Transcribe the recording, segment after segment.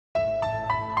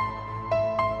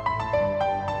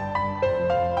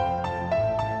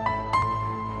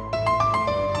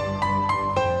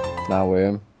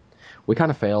Now, we kind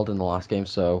of failed in the last game,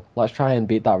 so let's try and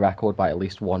beat that record by at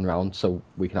least one round so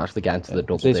we can actually get into the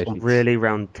double This digits. Really,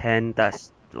 round 10?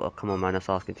 That's... Oh, come on, man, that's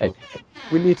asking too Hey,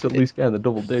 we need to at least get in the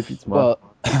double digits, man. Well,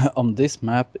 on this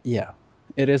map, yeah,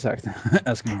 it is asking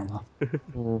a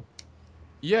lot.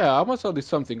 Yeah, I must tell you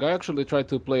something. I actually tried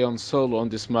to play on solo on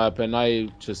this map, and I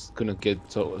just couldn't get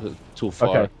too far.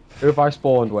 Okay, who have I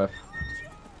spawned with?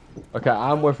 Okay,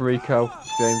 I'm with Riko,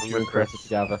 James, you and Chris are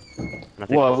together.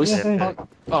 Whoa, we Yeah.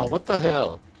 Oh, what the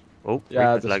hell? Oh,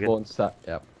 Yeah, Riko's the lagging. spawn set.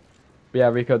 Yep. But yeah,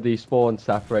 Riko, the spawn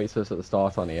separates us at the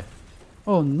start on here.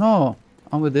 Oh no,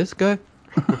 I'm with this guy.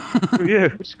 Yeah.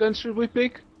 Which gun should we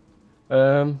pick?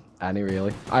 Any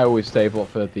really. I always save up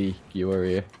for the viewer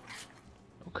here.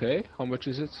 Okay, how much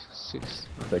is it?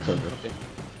 600. Okay.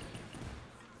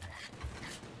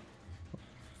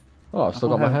 Oh, I've still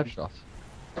got my have- headshots.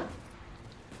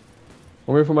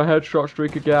 I'm in for my headshot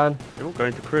streak again. They're all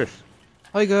going to Chris.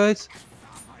 Hi guys.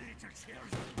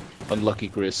 Unlucky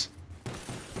Chris.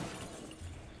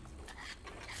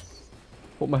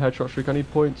 Put my headshot streak, I need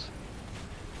points.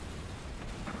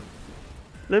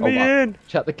 Let Oh, me wow. in!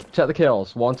 Check the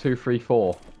kills. 1, 2, 3,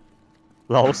 4.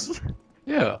 Lols.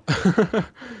 Yeah.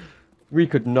 We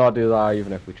could not do that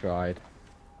even if we tried.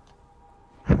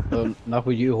 Not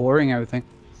with you whoring everything.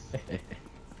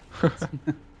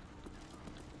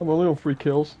 I'm only on 3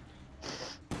 kills.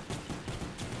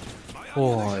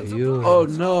 Oh, you. Oh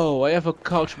no, I have a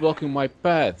couch blocking my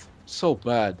path. So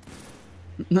bad.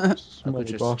 I Smelly could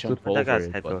just bastard. jump That over guy's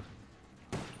it, head but off.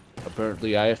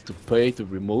 apparently I have to pay to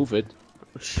remove it.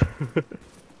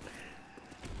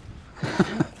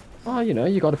 Oh, you know,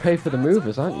 you gotta pay for the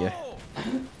movers, aren't you?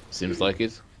 Seems like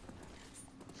it.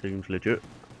 Seems legit.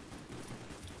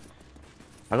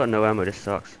 I got no ammo, this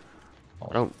sucks.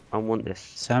 I want this.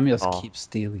 Sam just Oh. keeps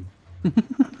stealing.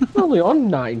 We're only on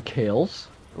 9 kills.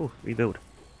 Oh, rebuild.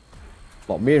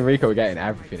 But me and Riko are getting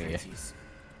everything here.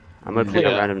 I'm opening a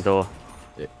Yeah. random door.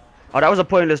 Yeah. Oh, that was a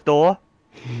pointless door.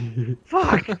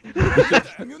 Fuck!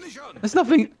 There's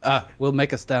nothing. We'll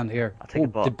make a stand here. I'll take a Oh,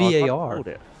 bot. the Oh, I can't BAR. hold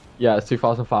it. Yeah, it's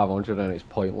 2,500 and it's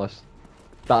pointless.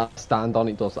 That stand on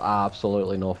it does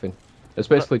absolutely nothing. It's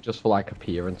basically just for like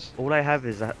appearance. All I have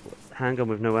is a handgun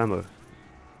with no ammo.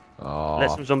 Oh, Let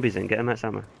some zombies in, get them max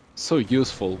ammo. So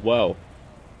useful, wow.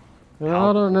 I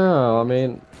don't know. I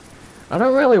mean, I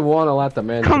don't really want to let them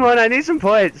in. Come on, I need some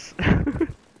points!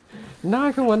 Not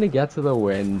even when they get to the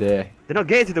window. They're not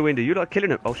getting to the window, you're not killing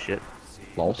them. Oh shit.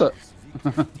 Lol.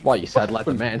 What you said, let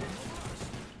them in.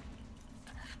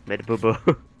 Made a boo boo.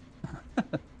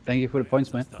 Thank you for the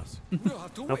points, man.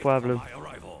 No problem.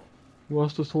 You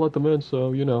asked us to let them in,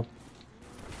 so you know.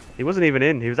 He wasn't even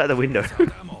in, he was at the window.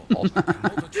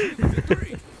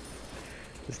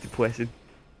 It's depressing.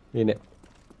 In it.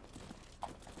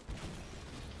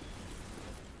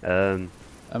 Am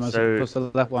I So- supposed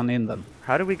to let one in then?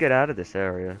 How do we get out of this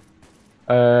area?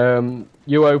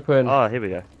 You open. Oh, here we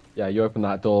go. Yeah, you open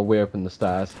that door. We open the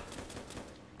stairs.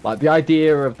 Like the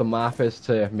idea of the map is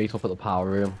to meet up at the power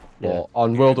room. Yeah. But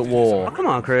on World at War, Oh, come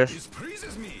on, Chris.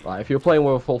 like if you're playing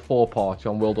with a full 4 party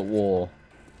on World at War,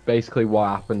 basically what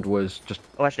happened was just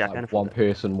Oh, actually, I like, can one afford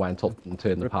it. person went up and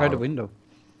turned the Repair power. the window.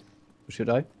 Should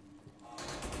I?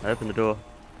 I opened the door.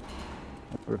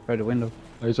 Repair the window.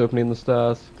 He's opening the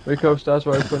stairs. Rico, stairs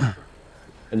are open.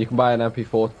 And you can buy an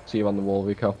MP40 on the wall,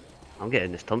 Rico. I'm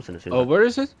getting this Thompson as soon as Oh, where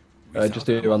is it? Just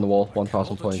do it on the wall,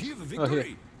 1,000 points. Oh, here.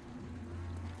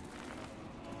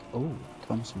 Oh,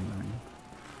 Thompson.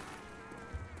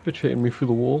 Bitch hitting me through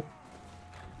the wall.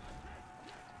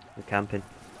 I'm camping.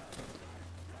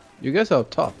 You guys are up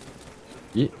top.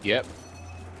 Yep.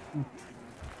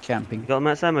 Camping. You got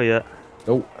max ammo yet?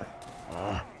 Oh.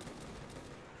 Ah.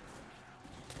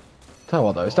 Tell you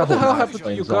what though, it's What the definitely hell nice happened to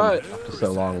playing you zombies guys? after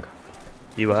so long.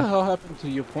 You What the were? hell happened to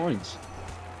your points?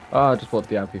 I just bought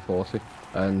the MP40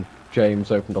 and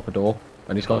James opened up a door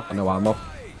and he's got no ammo.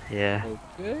 Yeah.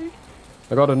 Okay.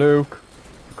 I got a nuke.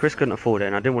 Chris couldn't afford it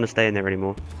and I didn't want to stay in there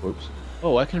anymore. Whoops.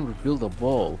 Oh, I can rebuild a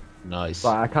wall. Nice.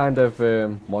 But I kind of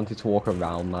wanted to walk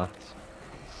around that.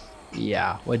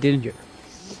 Yeah, why didn't you?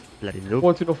 Bloody noob.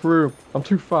 Want enough room. I'm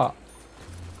too fat.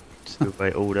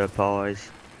 Stupid order pies.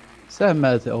 Sam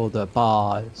at all the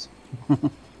bars.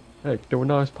 Hey, they were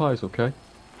nice pies, okay?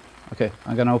 Okay,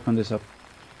 I'm gonna open this up.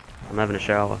 I'm having a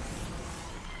shower.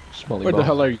 Smelly Where the bastard.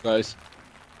 hell are you guys?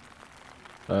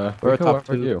 We're Rico, top where are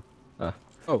two. you?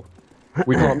 Oh.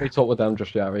 We can't meet up with them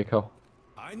just yet, Rico.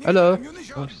 Hello.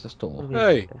 Oh, it's this door.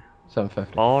 Hey.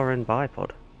 750. Bar and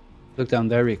bipod. Look down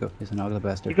there, Rico. He's an ugly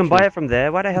bastard. You can buy it from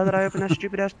there. Why the hell did I open that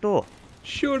stupid ass door?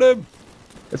 Shoot him!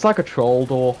 It's like a troll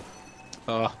door.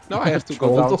 Now I have to go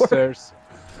Troll door? downstairs.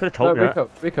 Could have No, told me that.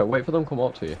 Rico, wait for them to come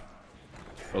up to you.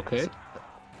 Okay.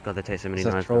 God, they take so many It's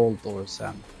a knives. troll door,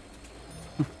 Sam.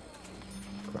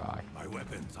 Cry. My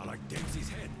weapons are like Dempsey's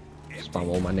head. Spam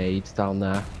all my nades down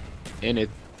there. In it.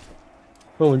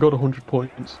 Only got 100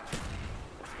 points.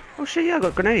 Oh shit, yeah, I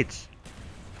got grenades.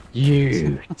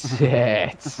 You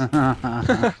tit.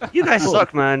 You guys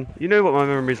suck, man. You know what my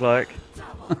memory's like.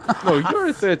 No, you're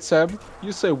a third, Sam.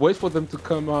 You say wait for them to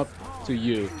come up to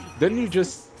you. Then you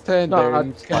just stand No, there I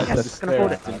and just kind can't of just can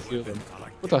afford stare it. at you.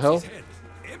 What the hell?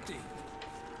 Empty.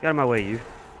 Get out of my way, you.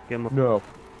 Get in my... No.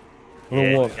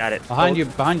 Yeah, what? got it. Behind you,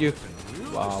 behind you.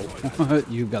 Wow.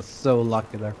 You got so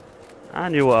lucky there. I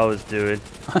knew what I was doing.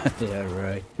 Yeah,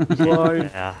 right.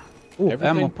 Yeah. Ooh,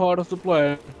 Everything ammo. part of the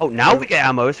plan. Oh, now we get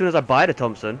ammo as soon as I buy the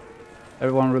Thompson.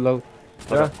 Everyone reload.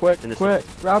 Yeah, quick, In this- quick.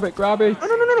 Grab it, grab it. No,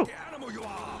 no, no, no, no. Animal you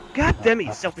are. God damn it,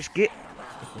 you selfish git.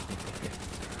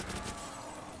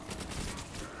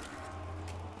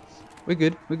 We're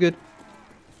good, we're good.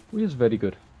 We is very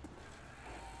good.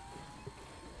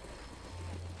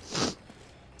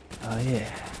 Oh, yeah.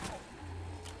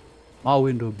 My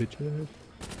window, bitches.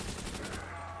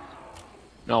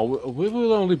 No, we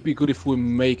will only be good if we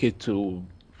make it to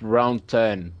round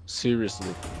 10.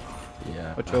 Seriously.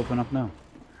 Yeah. What you open up now?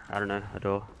 I don't know, a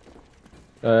door.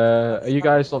 Are you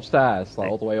guys upstairs, like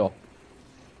all the way up?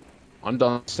 I'm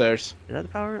downstairs. Is that the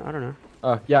power? I don't know.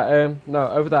 Oh, yeah, no,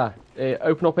 over there.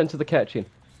 Open up into the kitchen.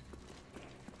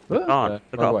 Can't. Look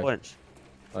by the at way. points.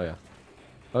 Oh, yeah.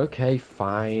 Okay,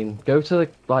 fine. Go to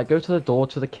the door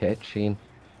to the kitchen.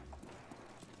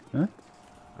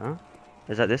 Huh?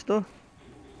 Is that this door?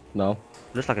 No.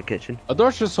 Looks like a kitchen. A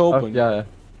door's just Oh, open. yeah.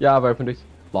 Yeah, I've opened it.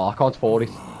 Well, I can't afford it.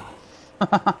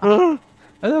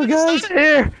 Hello, guys.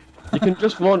 Here! You can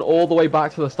just run all the way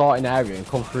back to the starting area and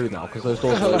come through now, because those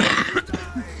doors are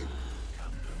open.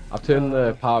 I've turned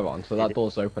the power on, so that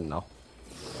door's open now.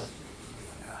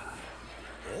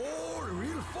 All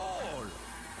will fall.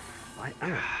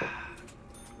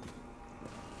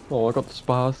 Oh, I got the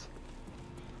spars.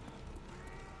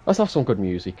 Let's have some good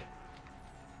music.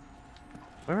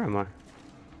 Where am I?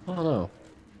 I don't know.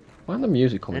 Why isn't the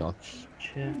music coming on? Let's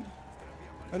check.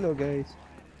 Hello, guys.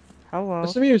 Hello.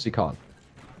 Is the music on?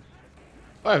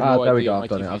 I have no there we idea. go, My I've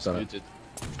done it, TV's I've done it. muted.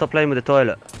 Stop playing with the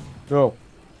toilet. No.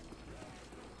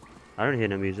 I don't hear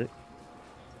no music.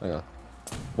 Hang on.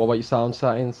 What about your sound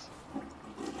settings?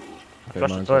 Okay, Flush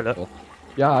the mine's toilet. full.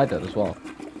 Yeah, I did as well.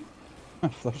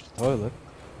 Flush the toilet.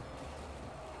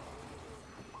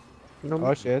 No.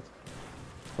 Oh, shit.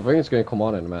 I think it's going to come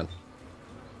on in a minute.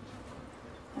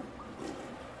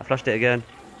 I flushed it again.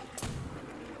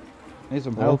 Need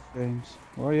some Oh. health games.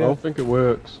 Oh, I yeah. don't think it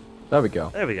works. There we go.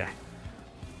 There we go.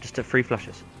 Just at 3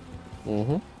 flushes.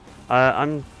 Mm-hmm.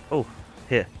 I'm... Oh,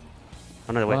 here.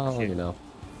 I know the way. Well, to you know.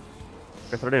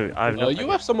 If I do, I have no You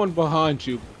idea. have someone behind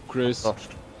you, Chris.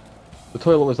 Lost. The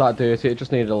toilet was that dirty, it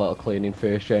just needed a little cleaning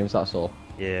first, James, that's all.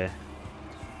 Yeah.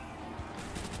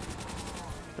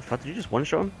 The fuck, did you just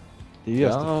one-shot him? Do you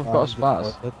Yeah, have to I've got a find the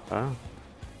spaz. toilet? Oh.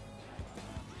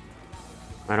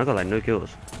 Man, I got like no kills.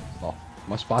 Oh,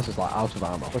 my spaz is like out of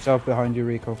ammo. Watch out behind you,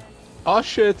 Riko. Oh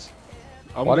shit.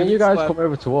 Why don't you guys come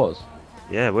over to us?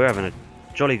 Yeah, we're having a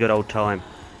jolly good old time.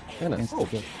 Innit?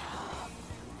 Insta-kill.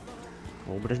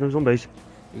 Oh, but there's no zombies.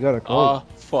 You got a code. Ah,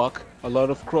 fuck. A lot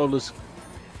of crawlers.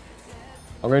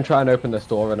 I'm going to try and open this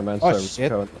door in a minute. Oh, so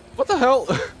shit. What the hell?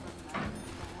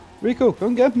 Rico,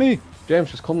 come get me.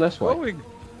 James, just come this way. Going.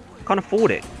 I can't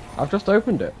afford it. I've just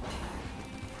opened it.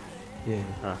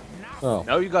 Yeah. Oh,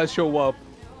 Now you guys show up.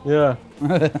 yeah.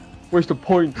 Waste of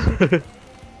points.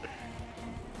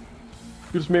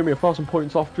 You just made me 1,000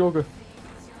 points off Jogger.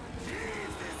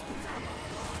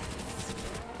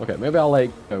 Okay, maybe I'll let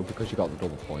it go because you got the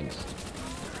double points.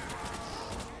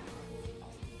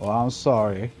 Well, I'm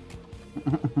sorry.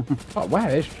 Oh,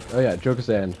 where is... Oh yeah, Jogger's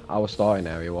in our starting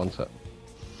area, wasn't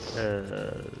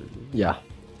it? Yeah.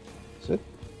 Is it?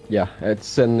 Yeah,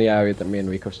 it's in the area that me and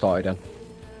Riko started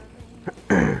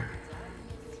in.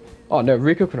 Oh no,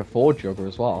 Riko can afford Jogger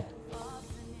as well.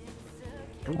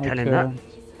 Don't tell him that.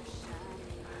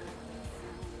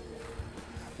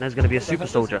 There's gonna be a super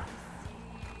soldier.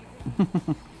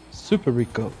 Super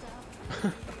Rico.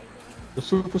 The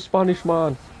super Spanish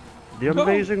man. The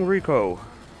amazing Riko.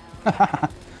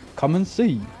 Come and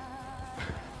see.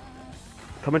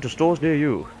 Coming to stores near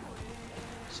you.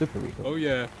 Super Rico. Oh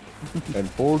yeah. And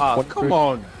full Ah, come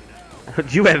on.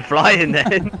 You went flying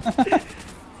then.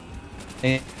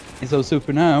 Ain't so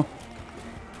super now.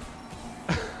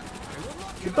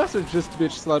 You better just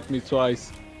bitch slapped me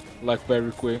twice. Like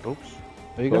very quick. Oops.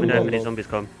 Are you Let me gonna know if go? any zombies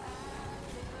come.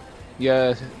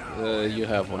 Yeah, you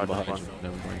have one I just behind won. you.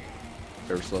 Never mind.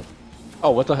 Very slow.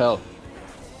 Oh, what the hell?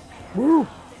 Woo!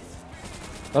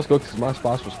 That's good because my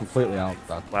splash was completely out.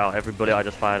 Dad. Wow, every bullet I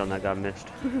just fired on that guy missed.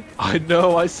 I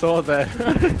know, I saw that.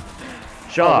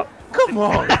 Shut up. Come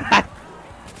on.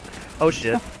 Oh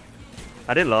shit.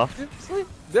 I didn't laugh. Seriously?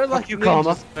 They're like you,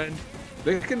 ninjas, man.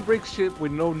 They can break shit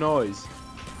with no noise.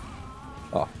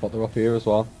 Oh, but they're up here as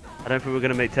well. I don't think we're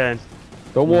gonna make 10.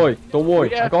 Don't worry, don't worry.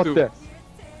 We I have got to. this.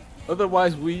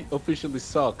 Otherwise, we officially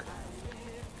suck.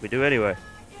 We do anyway.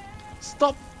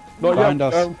 Stop. Not Behind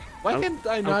yet. us. Why I'm- can't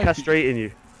I I'm knife castrating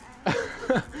you.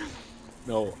 you?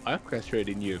 No, I'm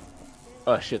castrating you.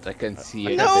 Oh shit, I can't see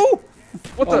it. No!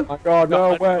 What Oh the? my god,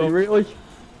 no No, way, no. really?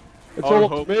 It's Our all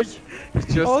up hope to me. is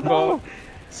just Oh, no.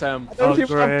 Sam, I don't Oh,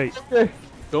 even have great. to-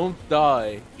 don't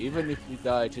die. Even if we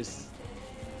die, just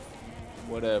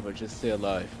whatever, just stay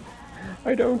alive.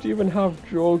 I don't even have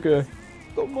Joga.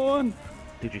 Come on!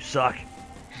 Dude, you suck.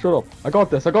 Shut up. I got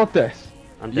this, I got this.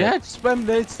 I'm Yeah, dead. spam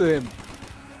nades to him.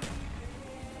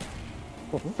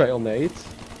 What, fail nades?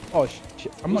 Oh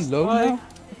shit, I'm on Who's low dying?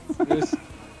 now? Yes.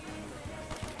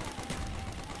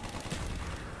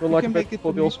 Run like a can bit make it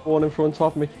before to they all me. spawn in front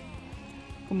of me.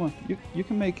 Come on, you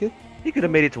can make it. You could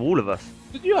have made it to all of us.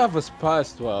 Did you have us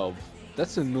past 12?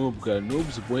 That's a noob guy.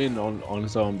 Noobs win on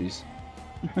zombies.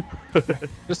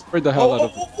 Just spray the hell out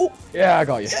of it. Yeah, I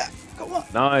got you. Come on!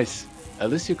 Nice. At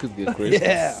least you could get Chris.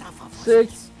 Yeah!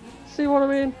 See what I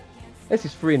mean? This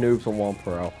is 3 noobs on 1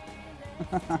 pro.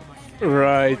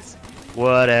 Right.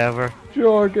 Whatever.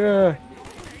 Joga!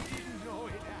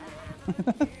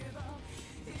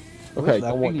 Okay, Who's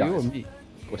don't worry, laughing, you or guys. me?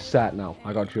 We're set now.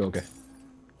 I got Joga.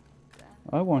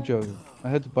 I want Joe. I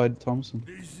had to buy the Thompson.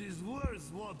 This is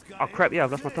worth what Oh crap, yeah,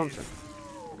 I've lost my Thompson.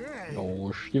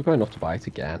 Oh, you've got enough to buy it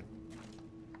again.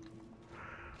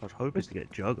 I was hoping to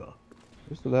get Jugger.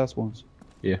 Where's the last ones?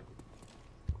 Yeah.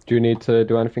 Do you need to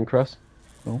do anything, Chris?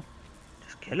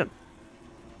 Just kill him.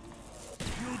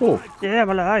 Oh, Yeah, I'm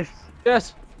alive.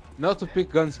 Yes. Now to pick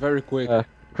guns very quick.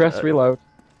 Chris, reload.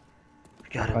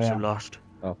 God, I'm Oh, so yeah. lost.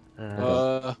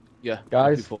 Oh. Yeah.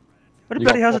 Guys. before. Where the You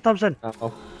bloody got hell's a Thompson?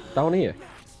 Ammo. Down here.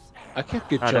 I can't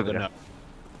get I don't Jugger know. now.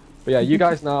 But yeah, you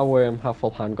guys now have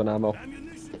full handgun ammo.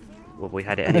 Well, we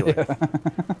had it anyway.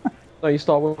 No, you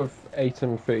start with 8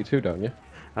 and 32, don't you?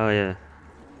 Oh yeah.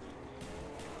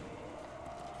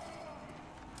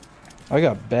 I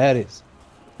got baddies.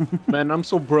 Man, I'm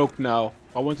so broke now.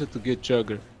 I wanted to get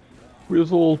Jugger. We're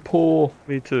all poor.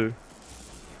 Me too.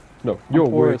 No, you're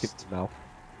poorest. working now.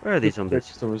 Where are these zombies?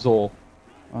 It's the result.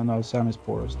 Oh no, Sam is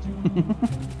poorest.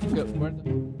 Okay, where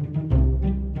the...